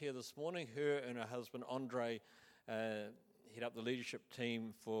Here this morning, her and her husband Andre head up the leadership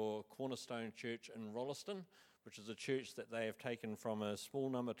team for Cornerstone Church in Rolleston, which is a church that they have taken from a small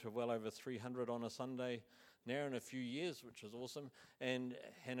number to well over 300 on a Sunday now in a few years, which is awesome. And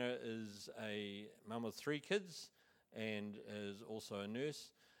Hannah is a mum of 3 kids and is also a nurse.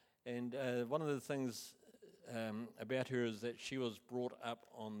 And one of the things about her is that she was brought up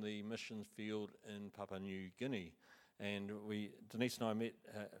on the mission field in Papua New Guinea. And Denise and I met,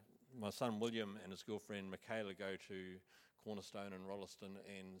 my son William and his girlfriend Michaela go to Cornerstone and Rolleston,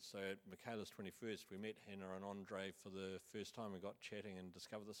 and so at Michaela's 21st we met Hannah and Andre for the first time. We got chatting and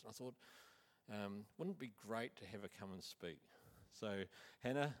discovered this, and I thought, wouldn't it be great to have her come and speak? So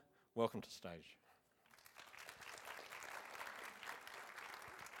Hannah, welcome to stage.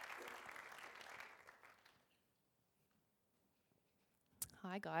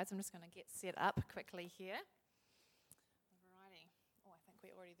 Hi guys, I'm just going to get set up quickly here. Alrighty. Oh, I think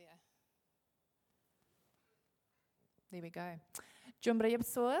we're already there. There we go. Jumbrib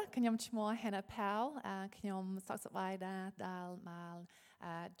Sur, Kanyam Chmo Hannah Powell, Kanyam Saksavaida Dal Mal,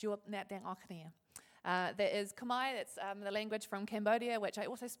 Juop Nat Dang Oknia. There is Khmer, that's the language from Cambodia, which I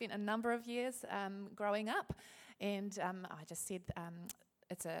also spent a number of years growing up. And I just said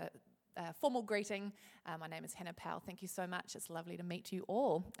it's a formal greeting. My name is Hannah Powell. Thank you so much. It's lovely to meet you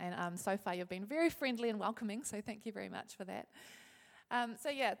all. And so far you've been very friendly and welcoming, so thank you very much for that.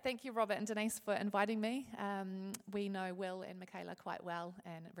 Thank you, Robert and Denise, for inviting me. We know Will and Michaela quite well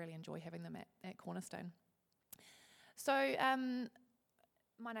and really enjoy having them at Cornerstone. So,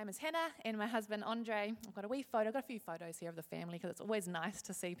 my name is Hannah and my husband Andre. I've got a few photos here of the family because it's always nice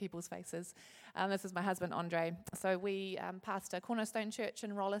to see people's faces. This is my husband Andre. So we pastor Cornerstone Church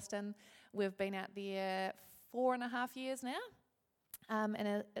in Rolleston. We've been out there 4.5 years now,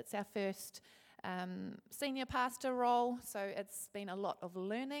 and it's our first senior pastor role, so it's been a lot of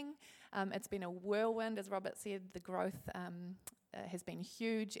learning. It's been a whirlwind, as Robert said. The growth has been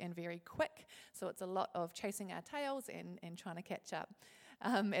huge and very quick, so it's a lot of chasing our tails and trying to catch up.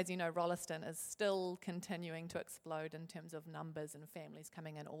 As you know, Rolleston is still continuing to explode in terms of numbers and families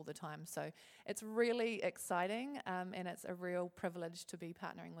coming in all the time, so it's really exciting, and it's a real privilege to be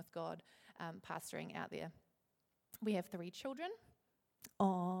partnering with God, pastoring out there. We have 3 children.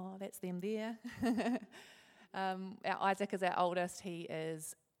 Oh, that's them there. Our Isaac is our oldest. He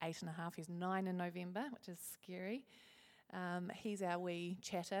is 8.5. He's 9 in November, which is scary. He's our wee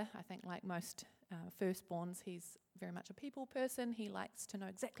chatter. I think like most firstborns, he's very much a people person. He likes to know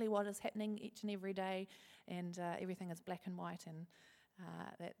exactly what is happening each and every day, and everything is black and white, and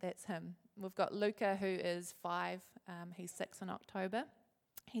that's him. We've got Luca, who is 5. He's 6 in October.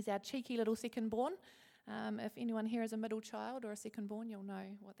 He's our cheeky little second-born. If anyone here is a middle child or a second-born, you'll know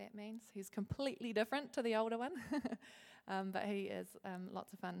what that means. He's completely different to the older one, but he is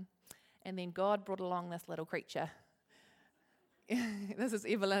lots of fun. And then God brought along this little creature. This is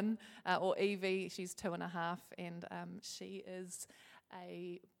Evelyn, or Evie. She's 2.5, and she is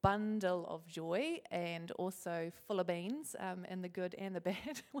a bundle of joy and also full of beans in the good and the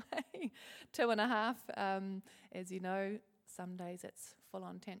bad way. 2.5, as you know. Some days it's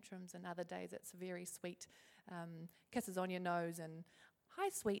full-on tantrums, and other days it's very sweet kisses on your nose and, "Hi,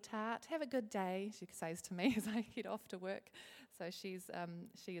 sweetheart, have a good day," she says to me as I head off to work. So she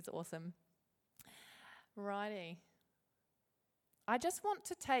is awesome. Righty. I just want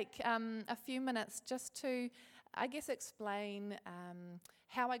to take a few minutes just to, I guess, explain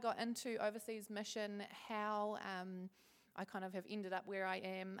how I got into overseas mission, how I kind of have ended up where I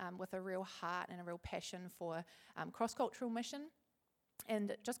am with a real heart and a real passion for cross-cultural mission,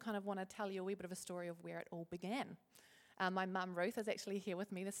 and just kind of want to tell you a wee bit of a story of where it all began. My mum Ruth is actually here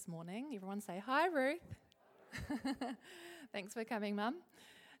with me this morning. Everyone say hi, Ruth. Thanks for coming, Mum.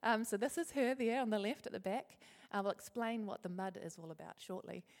 So this is her there on the left at the back. I'll explain what the mud is all about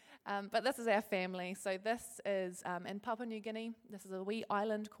shortly. But this is our family. So this is in Papua New Guinea. This is a wee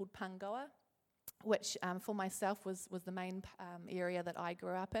island called Pangoa, which for myself was the main area that I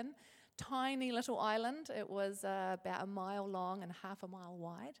grew up in. Tiny little island. It was about 1 mile long and 1/2 mile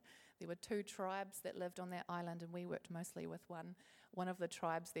wide. There were 2 tribes that lived on that island, and we worked mostly with one of the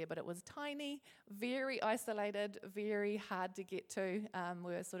tribes there, but it was tiny, very isolated, very hard to get to.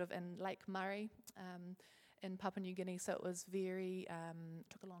 We were sort of in Lake Murray in Papua New Guinea, so it was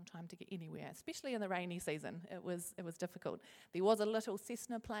took a long time to get anywhere, especially in the rainy season. It was difficult. There was a little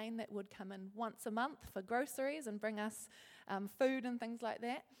Cessna plane that would come in once a month for groceries and bring us food and things like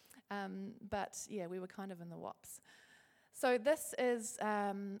that. But yeah, we were kind of in the wops. So this is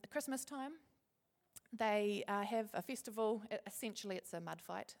Christmas time. they have a festival. Essentially, it's a mud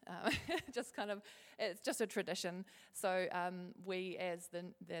fight. It's just a tradition. So we, as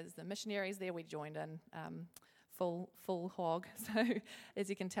the missionaries there, we joined in full hog. So as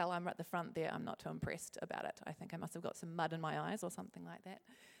you can tell, I'm at the front there. I'm not too impressed about it. I think I must have got some mud in my eyes or something like that.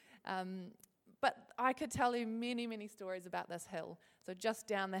 But I could tell you many, many stories about this hill. So just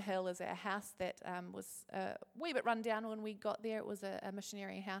down the hill is our house that was a wee bit run down when we got there. It was a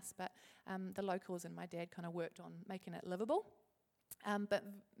missionary house, but the locals and my dad kind of worked on making it livable. But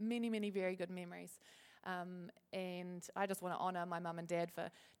many, many very good memories. And I just want to honour my mum and dad for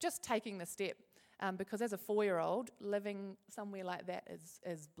just taking the step. Because as a 4-year-old, living somewhere like that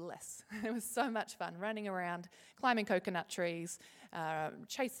is bliss. It was so much fun, running around, climbing coconut trees,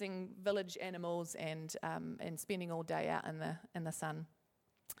 chasing village animals, and spending all day out in the sun.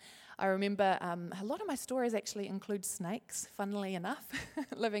 I remember a lot of my stories actually include snakes, funnily enough,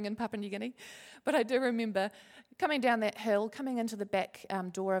 living in Papua New Guinea. But I do remember coming down that hill, coming into the back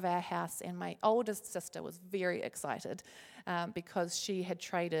door of our house, and my oldest sister was very excited because she had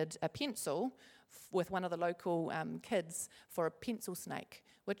traded a pencil with one of the local kids for a pencil snake,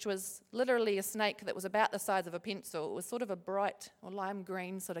 which was literally a snake that was about the size of a pencil. It was sort of a bright or lime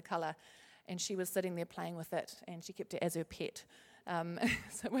green sort of colour, and she was sitting there playing with it, and she kept it as her pet,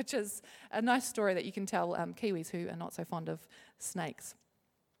 which is a nice story that you can tell Kiwis who are not so fond of snakes.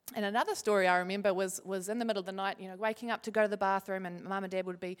 And another story I remember was in the middle of the night, waking up to go to the bathroom, and Mum and Dad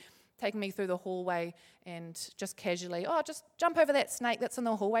would be taking me through the hallway and just casually, just jump over that snake that's in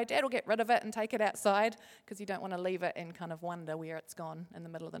the hallway. Dad will get rid of it and take it outside because you don't want to leave it and kind of wonder where it's gone in the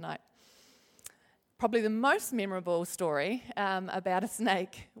middle of the night. Probably the most memorable story about a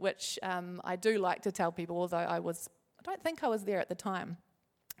snake, which I do like to tell people, although I don't think I was there at the time.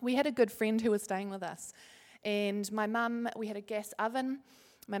 We had a good friend who was staying with us, and we had a gas oven.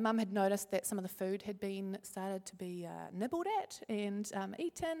 My mum had noticed that some of the food had been started to be nibbled at and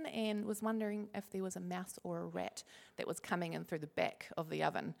eaten, and was wondering if there was a mouse or a rat that was coming in through the back of the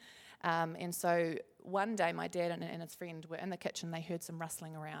oven. And so one day my dad and his friend were in the kitchen. They heard some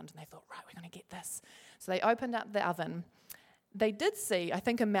rustling around, and they thought, right, we're going to get this. So they opened up the oven. They did see, I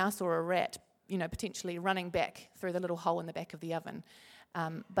think, a mouse or a rat, potentially running back through the little hole in the back of the oven.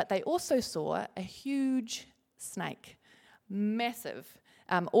 But they also saw a huge snake, massive,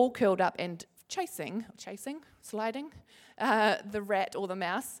 all curled up and sliding the rat or the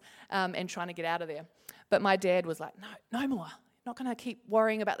mouse and trying to get out of there. But my dad was like, no more. Not going to keep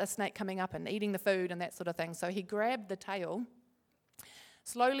worrying about the snake coming up and eating the food and that sort of thing. So he grabbed the tail,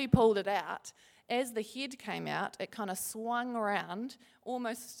 slowly pulled it out. As the head came out, it kind of swung around,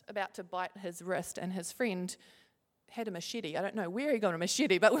 almost about to bite his wrist, and his friend had a machete. I don't know where he got a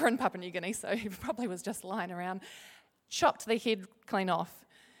machete, but we're in Papua New Guinea, so he probably was just lying around. Chopped the head clean off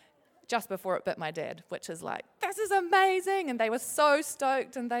just before it bit my dad, which is like, this is amazing. And they were so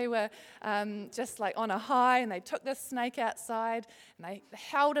stoked, and they were just like on a high, and they took this snake outside and they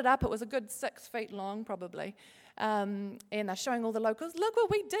held it up. It was a good 6 feet long probably. And they're showing all the locals, look what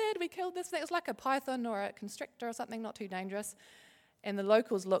we did. We killed this thing. It was like a python or a constrictor or something, not too dangerous. And the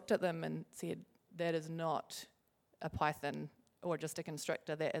locals looked at them and said, that is not a python or just a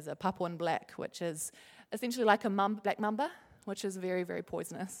constrictor. That is a Papuan black, which is essentially like a black mamba, which is very, very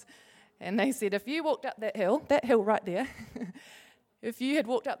poisonous. And they said, if you walked up that hill right there, if you had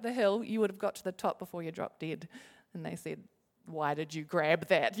walked up the hill, you would have got to the top before you dropped dead. And they said, why did you grab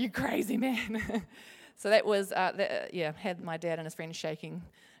that, you crazy man? So that was, had my dad and his friends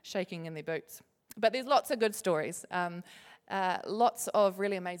shaking in their boots. But there's lots of good stories, lots of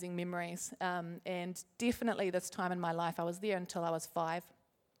really amazing memories, and definitely this time in my life, I was there until I was 5,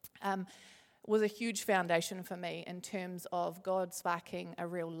 was a huge foundation for me in terms of God sparking a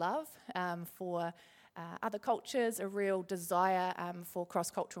real love for other cultures, a real desire for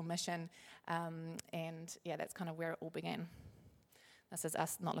cross-cultural mission, and that's kind of where it all began. This is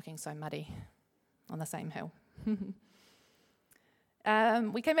us not looking so muddy on the same hill.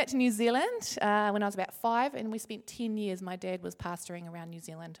 We came back to New Zealand when I was about 5, and we spent 10 years. My dad was pastoring around New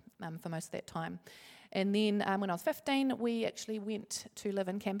Zealand for most of that time. And then when I was 15, we actually went to live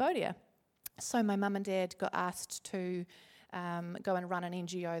in Cambodia. So my mum and dad got asked to go and run an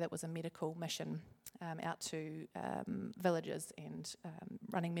NGO that was a medical mission out to villages and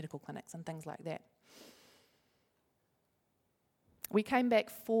running medical clinics and things like that. We came back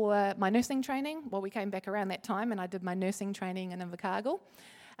for my nursing training. Well, we came back around that time, and I did my nursing training in Invercargill.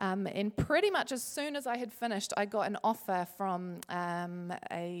 And pretty much as soon as I had finished, I got an offer from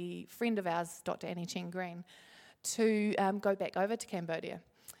a friend of ours, Dr. Annie Cheng Green, to go back over to Cambodia.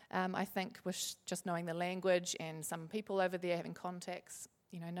 I think with just knowing the language and some people over there, having contacts,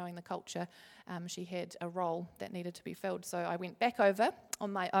 knowing the culture, she had a role that needed to be filled. So I went back over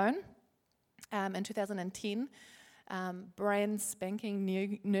on my own in 2010. Brand spanking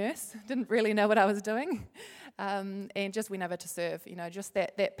new nurse, didn't really know what I was doing, and just went over to serve. Just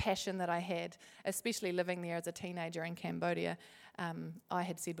that passion that I had, especially living there as a teenager in Cambodia. I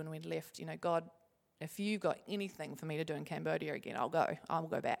had said when we'd left, God, if you got anything for me to do in Cambodia again, I'll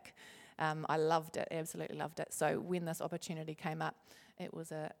go back. I loved it, absolutely loved it. So when this opportunity came up, it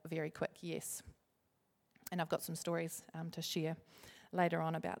was a very quick yes. And I've got some stories to share later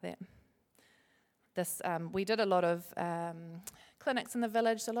on about that. We did a lot of clinics in the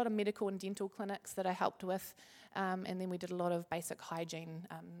village, so a lot of medical and dental clinics that I helped with, and then we did a lot of basic hygiene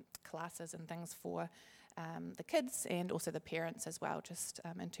classes and things for the kids and also the parents as well, just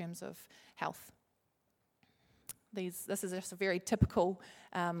in terms of health. This is just a very typical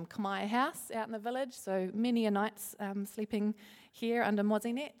Khmer house out in the village, so many a nights sleeping here under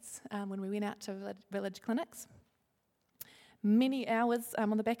mozzie nets when we went out to village clinics. Many hours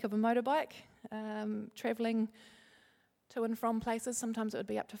on the back of a motorbike, travelling to and from places. Sometimes it would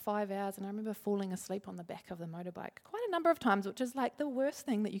be up to 5 hours, and I remember falling asleep on the back of the motorbike quite a number of times, which is like the worst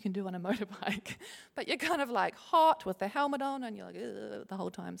thing that you can do on a motorbike. But you're kind of like hot with the helmet on, and you're like the whole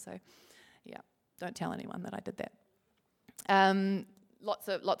time. So, yeah, don't tell anyone that I did that.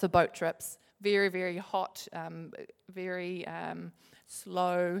 Lots of boat trips, very, very hot, very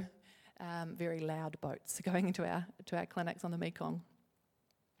slow. Very loud boats going into our clinics on the Mekong.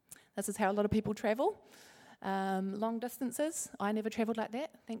 This is how a lot of people travel, long distances. I never travelled like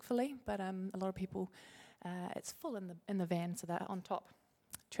that, thankfully, but a lot of people, it's full in the van, so they're on top,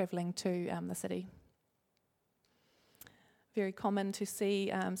 travelling to the city. Very common to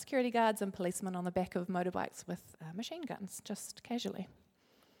see security guards and policemen on the back of motorbikes with machine guns, just casually.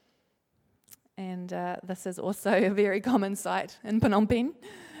 And this is also a very common sight in Phnom Penh.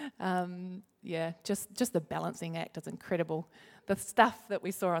 Just the balancing act is incredible. The stuff that we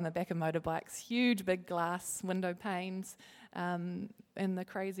saw on the back of motorbikes, huge big glass window panes in the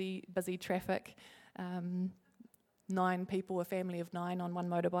crazy busy traffic, 9 people, a family of 9 on one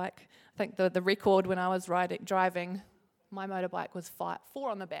motorbike. I think the record when I was driving, my motorbike was 4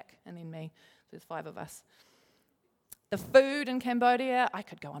 on the back and then me, so there's 5 of us. The food in Cambodia, I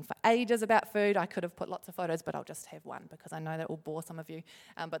could go on for ages about food. I could have put lots of photos, but I'll just have one because I know that will bore some of you.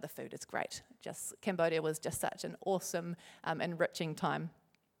 But the food is great. Cambodia was just such an awesome, enriching time.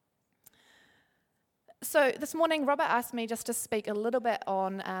 So this morning, Robert asked me just to speak a little bit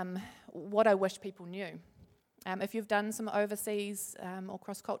on what I wish people knew. If you've done some overseas or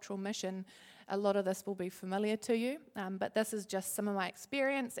cross-cultural mission, a lot of this will be familiar to you, but this is just some of my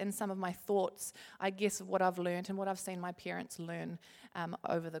experience and some of my thoughts, I guess, of what I've learned and what I've seen my parents learn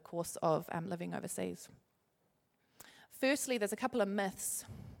over the course of living overseas. Firstly, there's a couple of myths,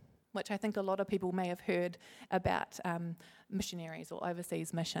 which I think a lot of people may have heard about missionaries or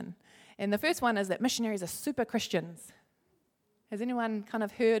overseas mission. And the first one is that missionaries are super Christians. Has anyone kind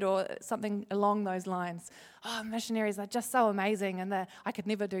of heard or something along those lines? Oh, missionaries are just so amazing and I could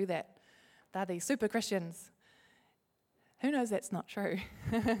never do that. They're these super Christians. Who knows that's not true?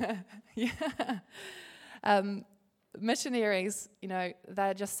 Yeah. Missionaries,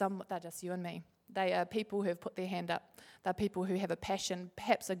 they're just you and me. They are people who have put their hand up. They're people who have a passion,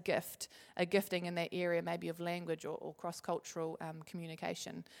 perhaps a gifting in that area, maybe of language or cross-cultural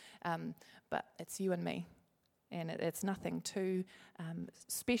communication. But it's you and me. And it's nothing too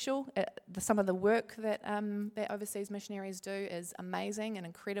special. Some of the work that overseas missionaries do is amazing and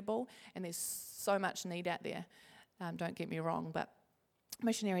incredible, and there's so much need out there. Don't get me wrong, but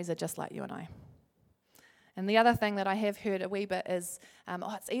missionaries are just like you and I. And the other thing that I have heard a wee bit is,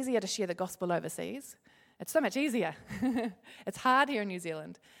 it's easier to share the gospel overseas. It's so much easier. It's hard here in New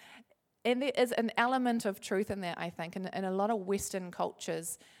Zealand. And there is an element of truth in that, I think, in a lot of Western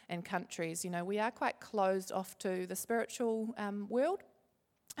cultures and countries. We are quite closed off to the spiritual world.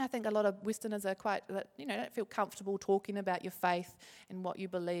 I think a lot of Westerners are quite, don't feel comfortable talking about your faith and what you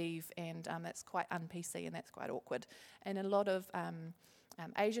believe, and that's quite un-PC and that's quite awkward. And a lot of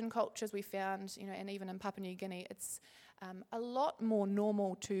Asian cultures we found, and even in Papua New Guinea, it's a lot more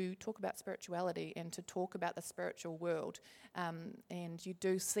normal to talk about spirituality and to talk about the spiritual world. And you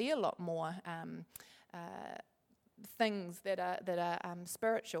do see a lot more things that are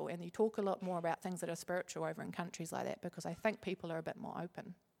spiritual, and you talk a lot more about things that are spiritual over in countries like that, because I think people are a bit more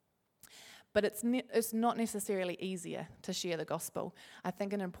open. But it's not necessarily easier to share the gospel. I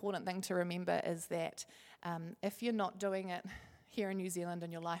think an important thing to remember is that if you're not doing it here in New Zealand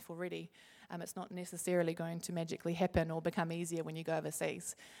in your life already, it's not necessarily going to magically happen or become easier when you go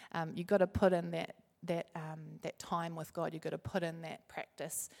overseas. You've got to put in that time with God. You've got to put in that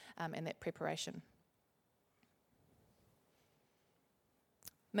practice and that preparation.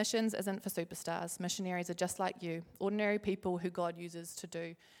 Missions isn't for superstars. Missionaries are just like you, ordinary people who God uses to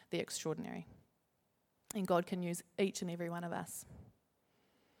do the extraordinary. And God can use each and every one of us.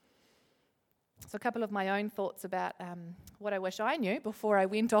 So a couple of my own thoughts about what I wish I knew before I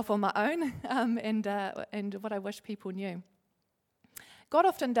went off on my own, and what I wish people knew. God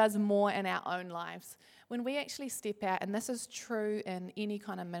often does more in our own lives. When we actually step out, and this is true in any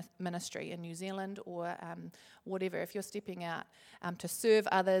kind of ministry in New Zealand or whatever, if you're stepping out to serve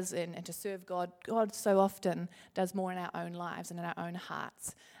others and to serve God, God so often does more in our own lives and in our own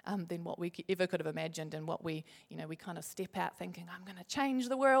hearts than what we ever could have imagined, and what we kind of step out thinking, I'm going to change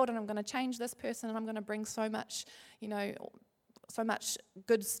the world and I'm going to change this person and I'm going to bring so much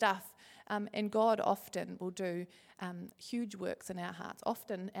good stuff. And God often will do huge works in our hearts.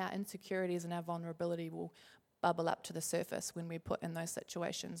 Often our insecurities and our vulnerability will bubble up to the surface when we're put in those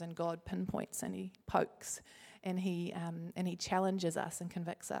situations, and God pinpoints and He pokes and He challenges us and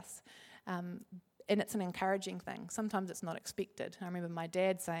convicts us. And it's an encouraging thing. Sometimes it's not expected. I remember my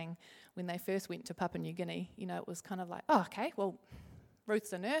dad saying when they first went to Papua New Guinea, it was kind of like, oh, okay, well,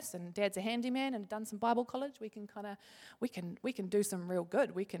 Ruth's a nurse and Dad's a handyman and done some Bible college. We can do some real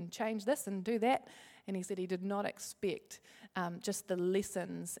good. We can change this and do that. And he said he did not expect just the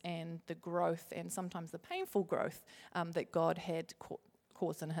lessons and the growth, and sometimes the painful growth that God had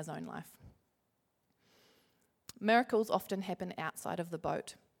caused in his own life. Miracles often happen outside of the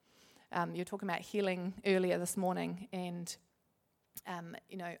boat. You were talking about healing earlier this morning, and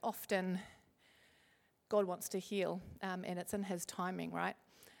often God wants to heal, and it's in His timing, right?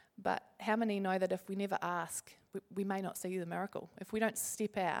 But how many know that if we never ask, we may not see the miracle? If we don't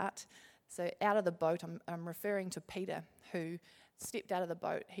step out, so out of the boat, I'm referring to Peter, who stepped out of the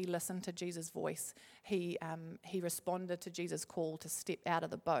boat. He listened to Jesus' voice. He responded to Jesus' call to step out of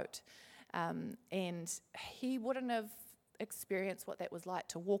the boat. And he wouldn't have experienced what that was like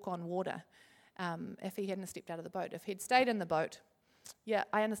to walk on water if he hadn't stepped out of the boat. If he'd stayed in the boat, yeah,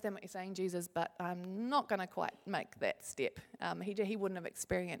 I understand what you're saying, Jesus, but I'm not going to quite make that step. He wouldn't have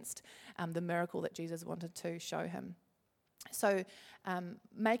experienced the miracle that Jesus wanted to show him. So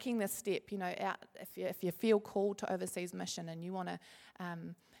making this step, out if you feel called to overseas mission and you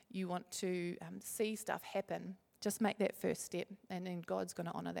want to see stuff happen, just make that first step, and then God's going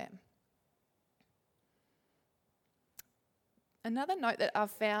to honour that. Another note that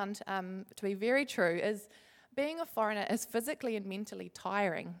I've found to be very true is being a foreigner is physically and mentally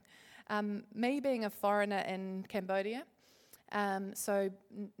tiring. Me being a foreigner in Cambodia, so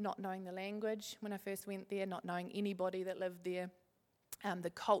not knowing the language when I first went there, not knowing anybody that lived there, the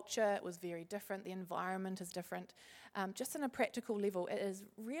culture was very different, the environment is different. Just on a practical level, it is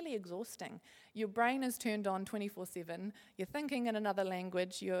really exhausting. Your brain is turned on 24/7, you're thinking in another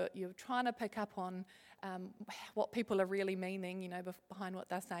language, you're trying to pick up on what people are really meaning, behind what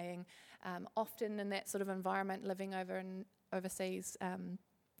they're saying. Often in that sort of environment, living overseas,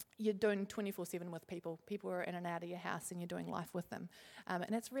 you're doing 24/7 with people. People are in and out of your house and you're doing life with them.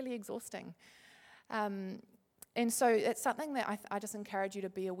 And it's really exhausting. And so it's something that I just encourage you to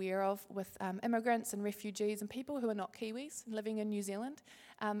be aware of with immigrants and refugees and people who are not Kiwis living in New Zealand.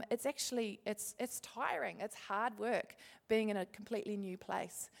 It's tiring. It's hard work being in a completely new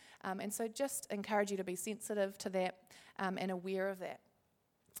place. And so just encourage you to be sensitive to that and aware of that.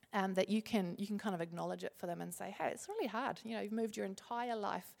 That you can kind of acknowledge it for them and say, hey, it's really hard. You've moved your entire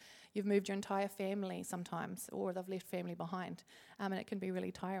life. You've moved your entire family sometimes, or they've left family behind. And it can be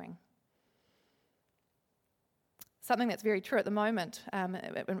really tiring. Something that's very true at the moment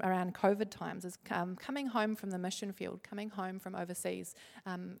around COVID times is coming home from the mission field, coming home from overseas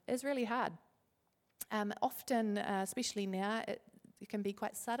is really hard. Often, especially now, it can be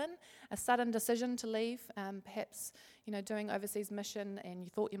quite sudden, a sudden decision to leave. Perhaps, doing overseas mission and you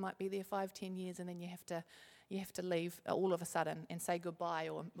thought you might be there 5-10 years, and then you have to leave all of a sudden and say goodbye,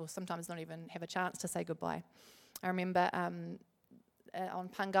 or sometimes not even have a chance to say goodbye. I remember on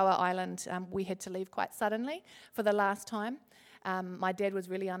Pangawa Island, we had to leave quite suddenly for the last time. My dad was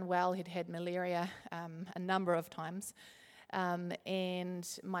really unwell. He'd had malaria a number of times.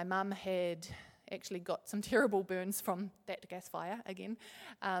 And my mum had actually got some terrible burns from that gas fire again,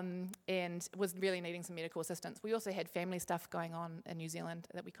 and was really needing some medical assistance. We also had family stuff going on in New Zealand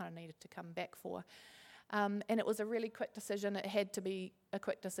that we kind of needed to come back for. And it was a really quick decision. It had to be a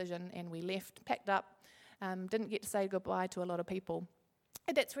quick decision, and we left, packed up, didn't get to say goodbye to a lot of people.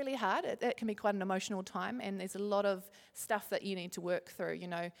 And that's really hard. It can be quite an emotional time, and there's a lot of stuff that you need to work through,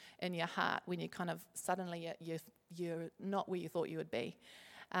 in your heart when you kind of suddenly you're not where you thought you would be.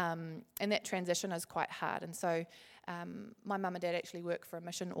 And that transition is quite hard. And so my mum and dad actually work for a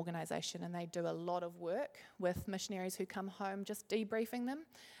mission organisation, and they do a lot of work with missionaries who come home, just debriefing them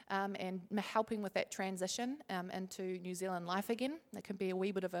and helping with that transition into New Zealand life again. It can be a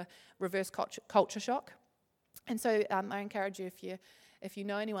wee bit of a reverse culture shock. And so I encourage you, if you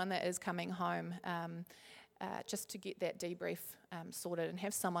know anyone that is coming home, just to get that debrief sorted and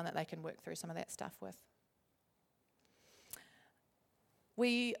have someone that they can work through some of that stuff with.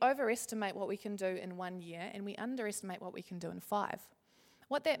 We overestimate what we can do in 1 year, and we underestimate what we can do in 5.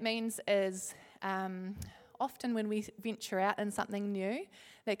 What that means is often when we venture out in something new,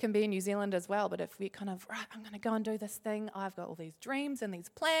 that can be in New Zealand as well, but if we're kind of, right, I'm going to go and do this thing, I've got all these dreams and these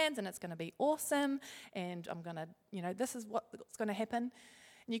plans, and it's going to be awesome, and I'm going to, this is what's going to happen.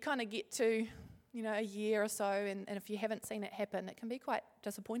 And you kind of get to, a year or so, and if you haven't seen it happen, it can be quite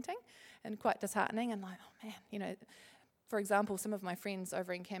disappointing and quite disheartening, and like, oh man, for example, some of my friends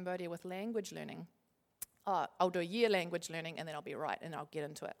over in Cambodia with language learning, I'll do a year language learning and then I'll be right and I'll get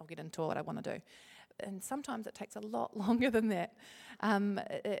into it. I'll get into what I want to do. And sometimes it takes a lot longer than that.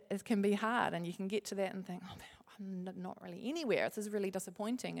 It can be hard, and you can get to that and think, I'm not really anywhere. This is really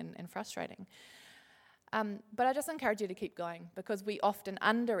disappointing and frustrating. But I just encourage you to keep going, because we often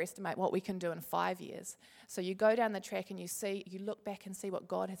underestimate what we can do in 5 years. So you go down the track and you look back and see what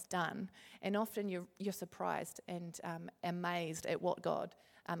God has done, and often you're surprised and amazed at what God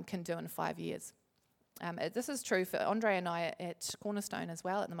can do in 5 years. This is true for Andre and I at Cornerstone as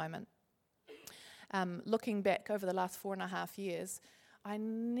well at the moment. Looking back over the last 4.5 years, I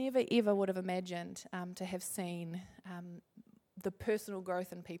never ever would have imagined to have seen the personal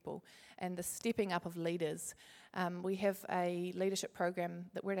growth in people and the stepping up of leaders. We have a leadership program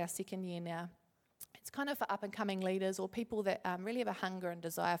that we're in our 2nd year now. It's kind of for up-and-coming leaders or people that really have a hunger and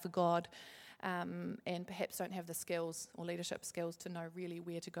desire for God, and perhaps don't have the skills or leadership skills to know really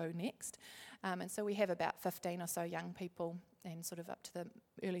where to go next. And so we have about 15 or so young people, and sort of up to the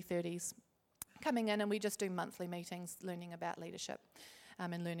early 30s, coming in, and we just do monthly meetings learning about leadership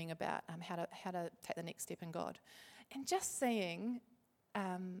and learning about how to take the next step in God. And just seeing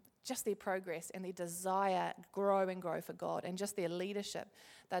just their progress and their desire grow and grow for God, and just their leadership.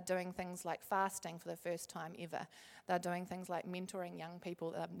 They're doing things like fasting for the first time ever. They're doing things like mentoring young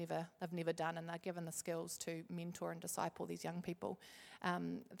people that they've never done, and they're given the skills to mentor and disciple these young people.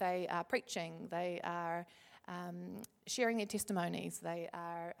 They are preaching. They are sharing their testimonies. They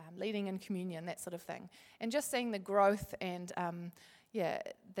are leading in communion, that sort of thing. And just seeing the growth and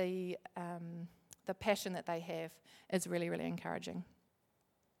the passion that they have is really, really encouraging.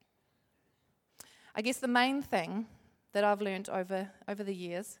 I guess the main thing that I've learned over the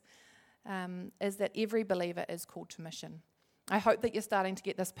years is that every believer is called to mission. I hope that you're starting to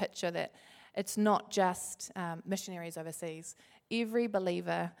get this picture that it's not just missionaries overseas. Every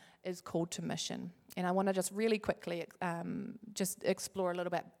believer is called to mission. And I want to just really quickly just explore a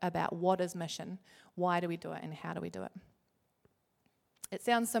little bit about what is mission, why do we do it, and how do we do it. It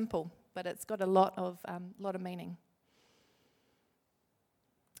sounds simple, but it's got a lot of meaning.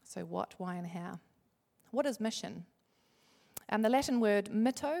 So what, why, and how? What is mission? The Latin word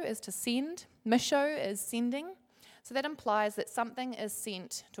mitto is to send. Missio is sending. So that implies that something is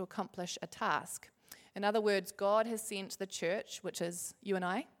sent to accomplish a task. In other words, God has sent the church, which is you and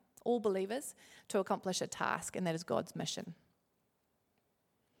I, all believers, to accomplish a task, and that is God's mission.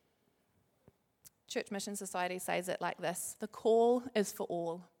 Church Mission Society says it like this: the call is for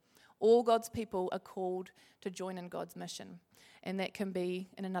all. All God's people are called to join in God's mission. And that can be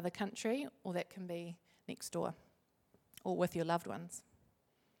in another country, or that can be next door, or with your loved ones.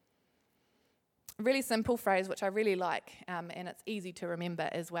 A really simple phrase, which I really like, and it's easy to remember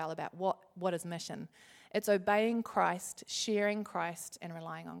as well, about what is mission. It's obeying Christ, sharing Christ, and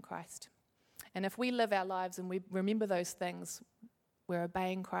relying on Christ. And if we live our lives and we remember those things, we're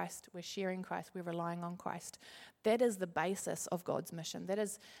obeying Christ, we're sharing Christ, we're relying on Christ. That is the basis of God's mission. That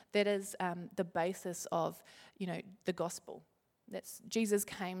is the basis of, the gospel. That's Jesus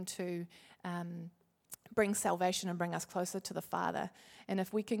came to bring salvation and bring us closer to the Father. And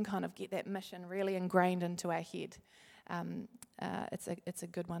if we can kind of get that mission really ingrained into our head, it's a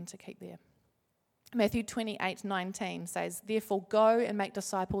good one to keep there. Matthew 28:19 says, "Therefore go and make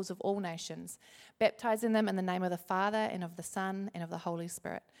disciples of all nations, baptizing them in the name of the Father and of the Son and of the Holy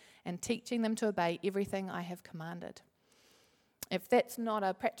Spirit, and teaching them to obey everything I have commanded." If that's not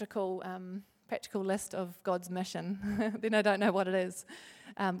a practical list of God's mission, then I don't know what it is.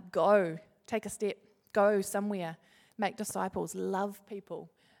 Go, take a step, go somewhere, make disciples, love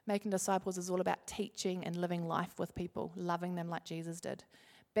people. Making disciples is all about teaching and living life with people, loving them like Jesus did,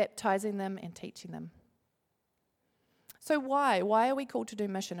 baptizing them and teaching them. So why? Why are we called to do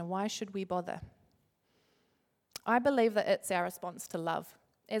mission, and why should we bother? I believe that it's our response to love.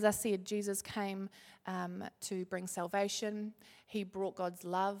 As I said, Jesus came to bring salvation. He brought God's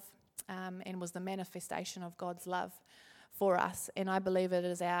love and was the manifestation of God's love for us. And I believe it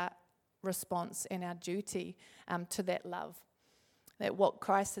is our response and our duty to that love. That what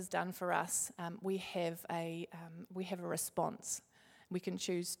Christ has done for us, we have a response. We can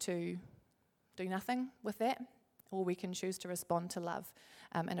choose to do nothing with that, or we can choose to respond to love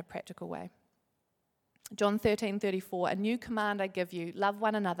in a practical way. John 13:34, a new command I give you, love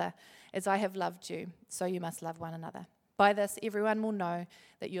one another as I have loved you, so you must love one another. By this, everyone will know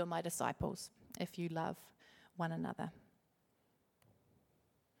that you are my disciples, if you love one another.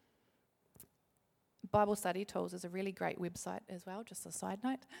 Bible Study Tools is a really great website as well, just a side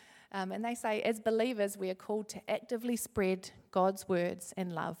note. And they say, as believers, we are called to actively spread God's words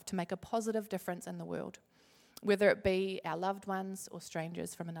and love to make a positive difference in the world, whether it be our loved ones or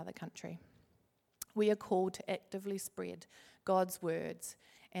strangers from another country. We are called to actively spread God's words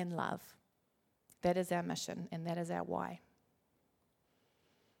and love. That is our mission, and that is our why.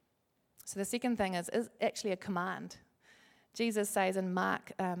 So the second thing is actually a command. Jesus says in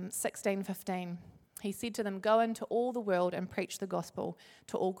Mark 16:15, he said to them, go into all the world and preach the gospel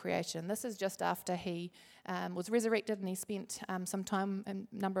to all creation. This is just after he was resurrected, and he spent some time, a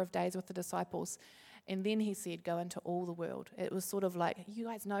number of days with the disciples. And then he said, go into all the world. It was sort of like, you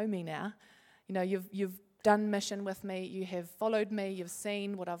guys know me now. You know, you've done mission with me, you have followed me, you've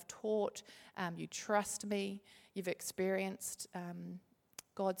seen what I've taught, you trust me, you've experienced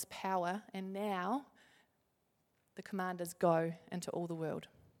God's power, and now the command is go into all the world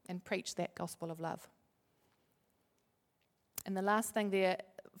and preach that gospel of love. And the last thing there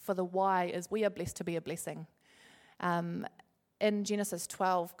for the why is we are blessed to be a blessing. In Genesis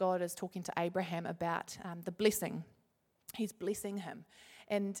 12, God is talking to Abraham about the blessing. He's blessing him.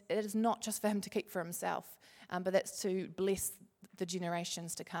 And it is not just for him to keep for himself, but that's to bless the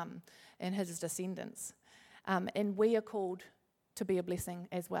generations to come and his descendants. And we are called to be a blessing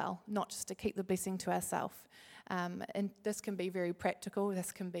as well, not just to keep the blessing to ourselves. And this can be very practical.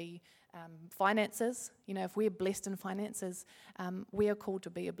 This can be finances. You know, if we're blessed in finances, we are called to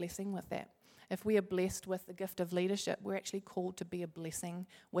be a blessing with that. If we are blessed with the gift of leadership, we're actually called to be a blessing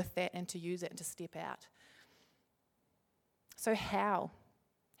with that and to use it and to step out. So how?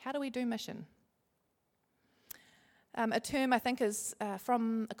 How do we do mission? A term I think is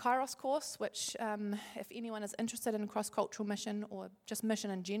from a Kairos course, which if anyone is interested in cross-cultural mission or just mission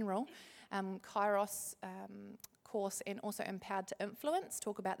in general, Kairos course and also Empowered to Influence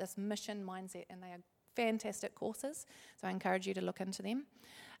talk about this mission mindset, and they are fantastic courses, so I encourage you to look into them.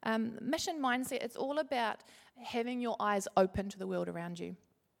 Mission mindset, it's all about having your eyes open to the world around you.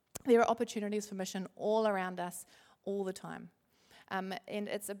 There are opportunities for mission all around us all the time. And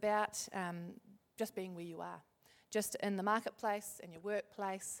it's about just being where you are, just in the marketplace, in your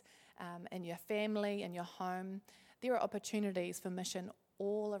workplace, in your family, in your home. There are opportunities for mission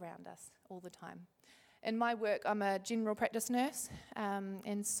all around us, all the time. In my work, I'm a general practice nurse,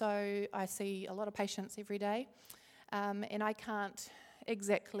 and so I see a lot of patients every day, and I can't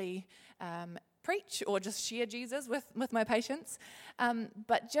exactly preach or just share Jesus with my patients,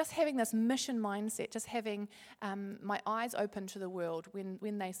 but just having this mission mindset, just having my eyes open to the world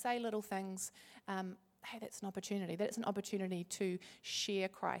when they say little things, hey, that's an opportunity. That's an opportunity to share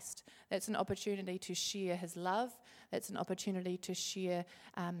Christ. That's an opportunity to share his love. That's an opportunity to share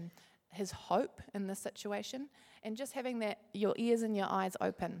his hope in this situation. And just having that, your ears and your eyes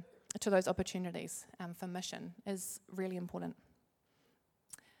open to those opportunities for mission is really important.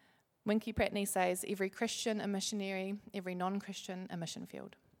 Winky Pratney says, every Christian a missionary, every non-Christian a mission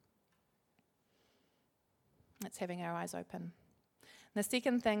field. That's having our eyes open. The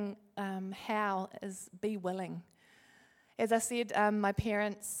second thing, how, is be willing. As I said, my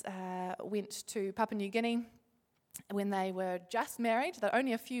parents went to Papua New Guinea when they were just married. They're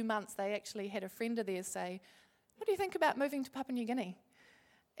only a few months. They actually had a friend of theirs say, what do you think about moving to Papua New Guinea?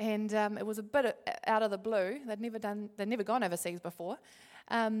 And it was a bit out of the blue. They'd never gone overseas before.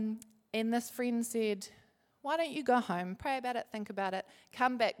 And this friend said, why don't you go home, pray about it, think about it,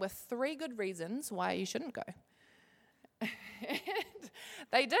 come back with 3 good reasons why you shouldn't go. And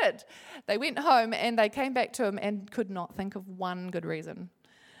they did. They went home and they came back to him and could not think of one good reason,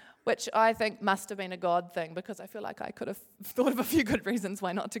 which I think must have been a God thing, because I feel like I could have thought of a few good reasons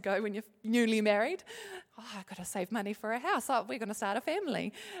why not to go when you're newly married. Oh, I've got to save money for a house. Oh, we're going to start a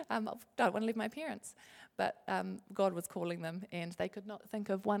family. I don't want to leave my parents. But God was calling them, and they could not think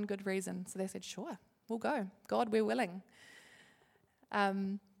of one good reason. So they said, sure, we'll go. God, we're willing.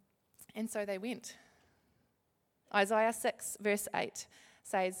 And so they went. Isaiah 6 verse 8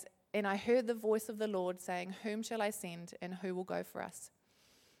 says, "And I heard the voice of the Lord saying, 'Whom shall I send, and who will go for us?'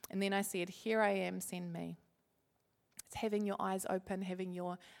 And then I said, 'Here I am, send me.'" It's having your eyes open, having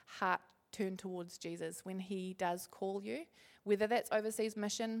your heart turned towards Jesus when he does call you, whether that's overseas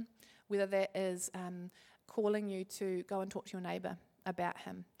mission, whether that is calling you to go and talk to your neighbour about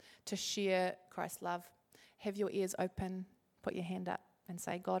him, to share Christ's love. Have your ears open, put your hand up and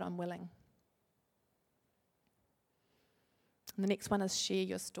say, "God, I'm willing." And the next one is share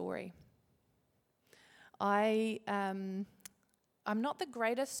your story. I'm not the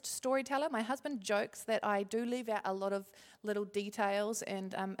greatest storyteller. My husband jokes that I do leave out a lot of little details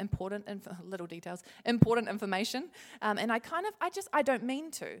and important information. And I don't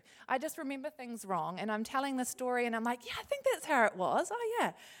mean to. I just remember things wrong, and I'm telling the story, and I'm like, yeah, I think that's how it was. Oh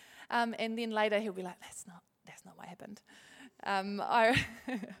yeah. And then later he'll be like, that's not what happened. I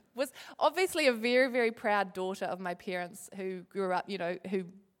was obviously a very, very proud daughter of my parents who grew up, who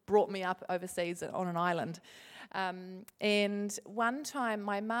brought me up overseas on an island. And one time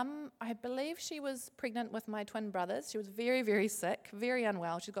my mum, I believe she was pregnant with my twin brothers. She was very, very sick, very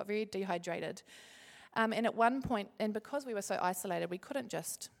unwell. She got very dehydrated. And at one point, and because we were so isolated, we couldn't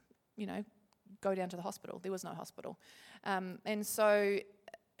just, go down to the hospital. There was no hospital. And so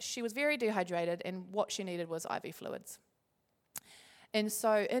she was very dehydrated, and what she needed was IV fluids. And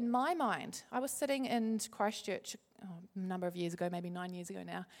so in my mind, I was sitting in Christchurch a number of years ago, maybe 9 years ago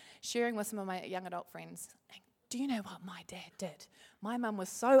now, sharing with some of my young adult friends. Do you know what my dad did? My mum was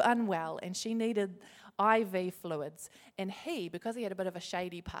so unwell and she needed IV fluids. And he, because he had a bit of a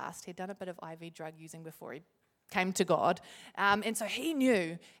shady past, he'd done a bit of IV drug using before he came to God. And so he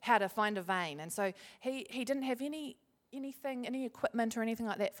knew how to find a vein. And so he didn't have any equipment or anything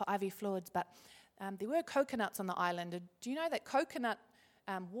like that for IV fluids, but there were coconuts on the island. And do you know that coconut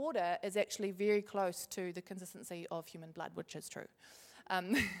water is actually very close to the consistency of human blood, which is true.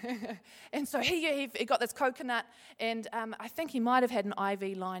 And so he got this coconut, and I think he might have had an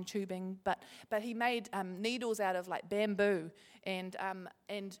IV line tubing, but he made needles out of like bamboo and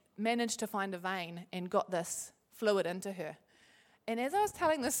managed to find a vein and got this fluid into her. And as I was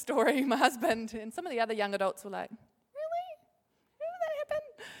telling this story, my husband and some of the other young adults were like, "Really? How did that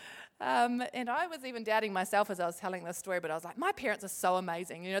happen?" And I was even doubting myself as I was telling this story, but I was like, my parents are so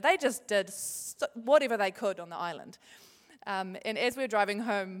amazing. They just did whatever they could on the island. And as we were driving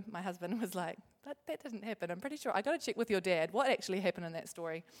home, my husband was like, that didn't happen. I'm pretty sure. I got to check with your dad. What actually happened in that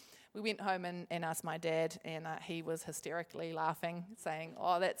story? We went home and asked my dad, and he was hysterically laughing, saying,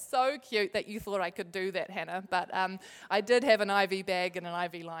 "Oh, that's so cute that you thought I could do that, Hannah. But I did have an IV bag and an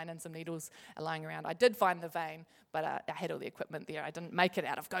IV line and some needles lying around. I did find the vein, but I had all the equipment there. I didn't make it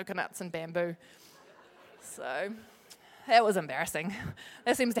out of coconuts and bamboo." So that was embarrassing.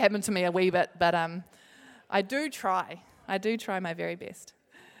 That seems to happen to me a wee bit, but I do try. I do try my very best.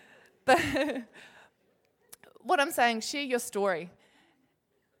 But what I'm saying, share your story.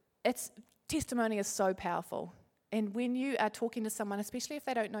 Testimony is so powerful. And when you are talking to someone, especially if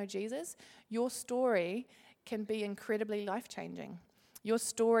they don't know Jesus, your story can be incredibly life-changing. Your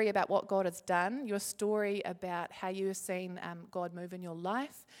story about what God has done, your story about how you have seen God move in your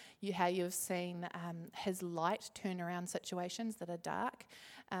life, how you have seen his light turn around situations that are dark,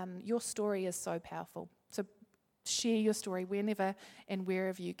 your story is so powerful. So share your story whenever and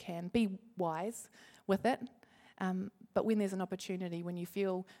wherever you can. Be wise with it. But when there's an opportunity, when you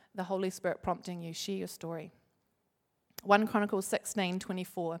feel the Holy Spirit prompting you, share your story. 1 Chronicles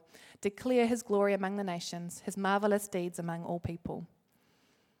 16:24. Declare his glory among the nations, his marvelous deeds among all people.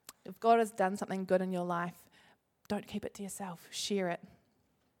 If God has done something good in your life, don't keep it to yourself. Share it.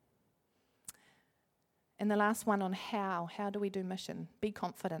 And the last one on how do we do mission? Be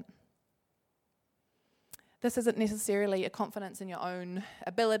confident. This isn't necessarily a confidence in your own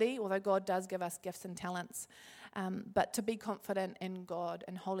ability, although God does give us gifts and talents, but to be confident in God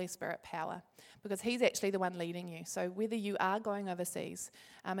and Holy Spirit power, because he's actually the one leading you. So whether you are going overseas,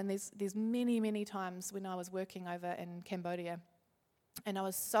 and there's many, many times when I was working over in Cambodia, and I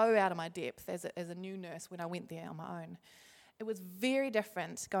was so out of my depth as a new nurse when I went there on my own. It was very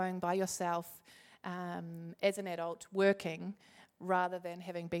different going by yourself as an adult working, rather than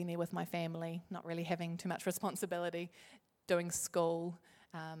having been there with my family, not really having too much responsibility, doing school,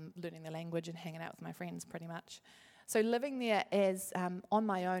 learning the language and hanging out with my friends pretty much. So living there as on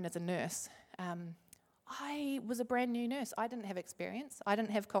my own as a nurse, I was a brand new nurse. I didn't have experience. I didn't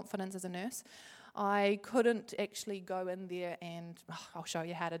have confidence as a nurse. I couldn't actually go in there and, I'll show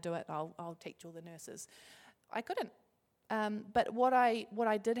you how to do it. I'll teach all the nurses. I couldn't. But what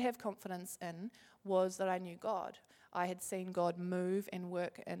I did have confidence in was that I knew God. I had seen God move and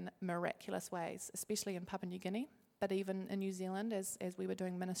work in miraculous ways, especially in Papua New Guinea. but even in New Zealand, as we were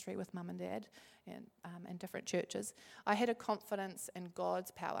doing ministry with Mum and Dad and in different churches, I had a confidence in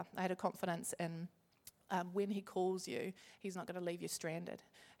God's power. I had a confidence in when He calls you, He's not going to leave you stranded.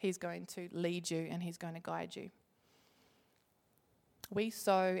 He's going to lead you and He's going to guide you. We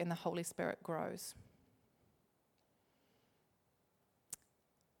sow and the Holy Spirit grows.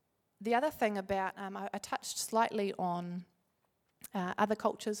 The other thing about, I touched slightly on other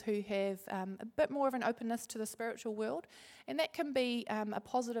cultures who have a bit more of an openness to the spiritual world, and that can be a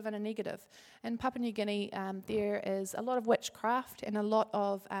positive and a negative. In Papua New Guinea, there is a lot of witchcraft and a lot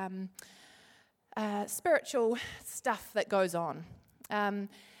of spiritual stuff that goes on.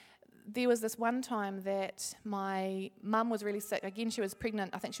 There was this one time that my mum was really sick. Again, she was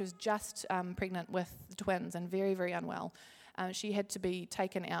pregnant. I think she was just pregnant with twins and very, very unwell. She had to be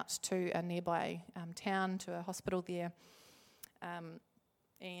taken out to a nearby town, to a hospital there.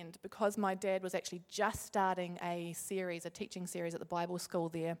 And because my dad was actually just starting a teaching series at the Bible school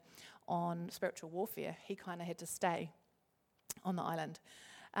there on spiritual warfare, he kind of had to stay on the island.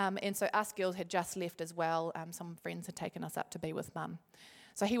 And so us girls had just left as well. Some friends had taken us up to be with Mum.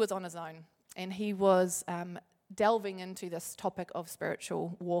 So he was on his own, and he was delving into this topic of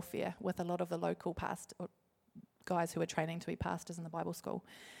spiritual warfare with a lot of the local guys who were training to be pastors in the Bible school.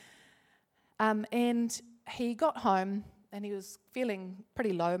 And he got home, and he was feeling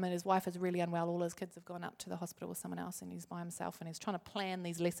pretty low. I mean, his wife is really unwell. All his kids have gone up to the hospital with someone else, and he's by himself, and he's trying to plan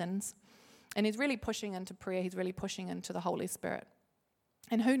these lessons. And he's really pushing into prayer. He's really pushing into the Holy Spirit.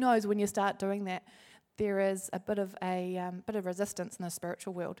 And who knows, when you start doing that, there is a bit of resistance in the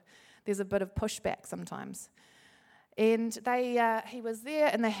spiritual world. There's a bit of pushback sometimes. And he was there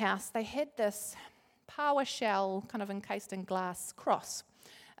in the house. They had this power shell, kind of encased in glass cross,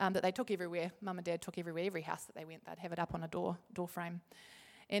 that they took everywhere. Mum and Dad took everywhere. Every house that they went, they'd have it up on a door frame.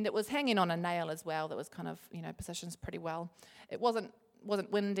 And it was hanging on a nail as well. That was kind of, positioned pretty well. It wasn't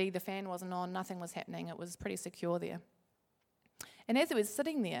windy. The fan wasn't on. Nothing was happening. It was pretty secure there. And as it was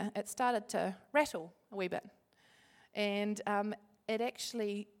sitting there, it started to rattle a wee bit. And it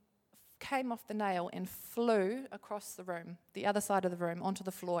actually came off the nail and flew across the room, the other side of the room, onto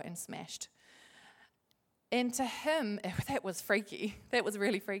the floor and smashed. And to him, that was freaky. That was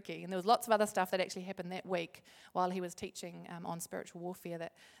really freaky. And there was lots of other stuff that actually happened that week while he was teaching on spiritual warfare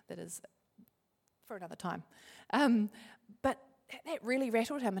that is for another time. But that really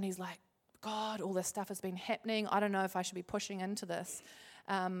rattled him, and he's like, God, all this stuff has been happening. I don't know if I should be pushing into this.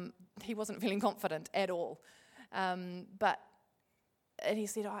 He wasn't feeling confident at all. And he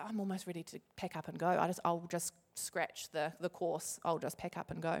said, I'm almost ready to pack up and go. I'll just scratch the course. I'll just pack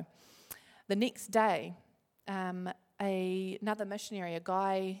up and go. The next day, another missionary, a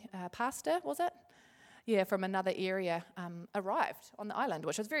guy, pastor, was it? Yeah, from another area, arrived on the island,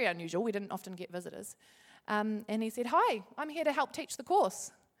 which was very unusual. We didn't often get visitors. And he said, hi, I'm here to help teach the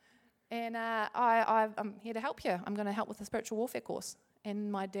course. And I'm here to help you. I'm going to help with the spiritual warfare course. And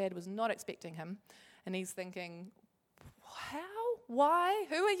my dad was not expecting him. And he's thinking, how? Why?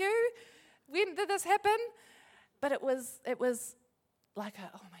 Who are you? When did this happen? But it was like,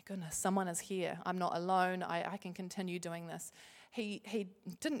 oh my goodness, someone is here. I'm not alone. I can continue doing this. He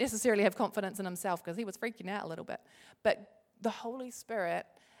didn't necessarily have confidence in himself because he was freaking out a little bit. But the Holy Spirit,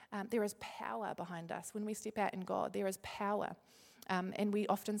 there is power behind us. When we step out in God, there is power. And we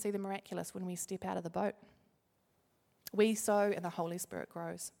often see the miraculous when we step out of the boat. We sow and the Holy Spirit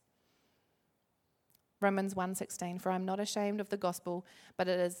grows. Romans 1:16, for I'm not ashamed of the gospel, but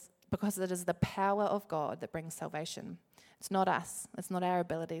it is because it is the power of God that brings salvation. It's not us. It's not our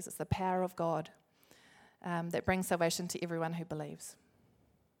abilities. It's the power of God that brings salvation to everyone who believes.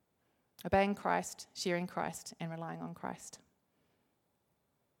 Obeying Christ, sharing Christ, and relying on Christ.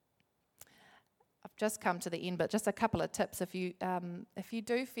 I've just come to the end, but just a couple of tips. If you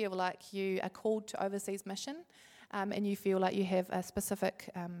do feel like you are called to overseas mission and you feel like you have a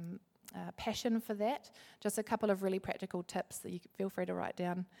specific passion for that, just a couple of really practical tips that you can feel free to write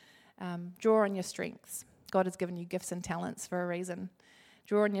down. Draw on your strengths. God has given you gifts and talents for a reason.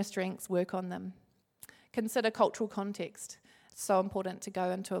 Draw on your strengths, work on them. Consider cultural context. It's so important to go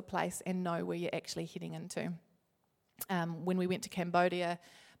into a place and know where you're actually heading into. When we went to Cambodia,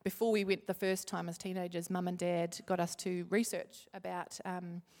 before we went the first time as teenagers, Mum and Dad got us to research about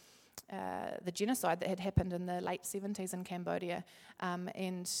the genocide that had happened in the late 70s in Cambodia.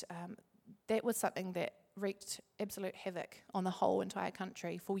 And that was something that wreaked absolute havoc on the whole entire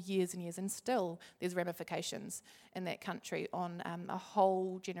country for years and years. And still there's ramifications in that country on a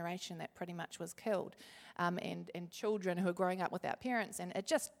whole generation that pretty much was killed. And children who are growing up without parents. And it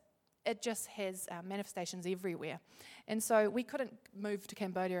just has manifestations everywhere. And so we couldn't move to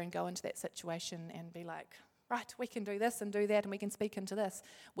Cambodia and go into that situation and be like, right, we can do this and do that, and we can speak into this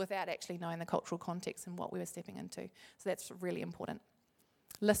without actually knowing the cultural context and what we were stepping into. So that's really important.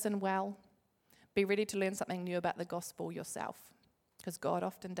 Listen well. Be ready to learn something new about the gospel yourself, because God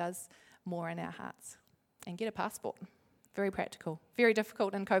often does more in our hearts. And get a passport. Very practical. Very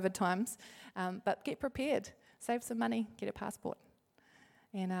difficult in COVID times, but get prepared. Save some money, get a passport.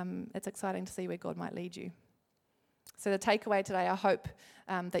 And it's exciting to see where God might lead you. So the takeaway today, I hope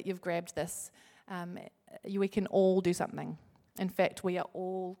that you've grabbed this. We can all do something. In fact, we are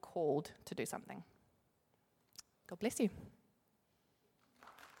all called to do something. God bless you.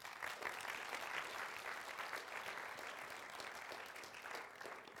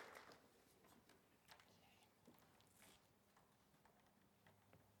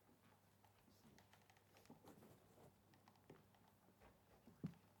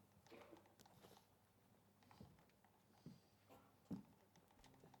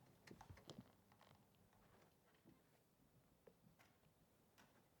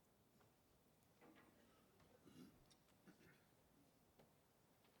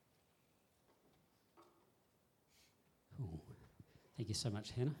 Thank you so much,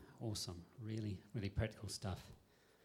 Hannah. Awesome. Really, really practical stuff.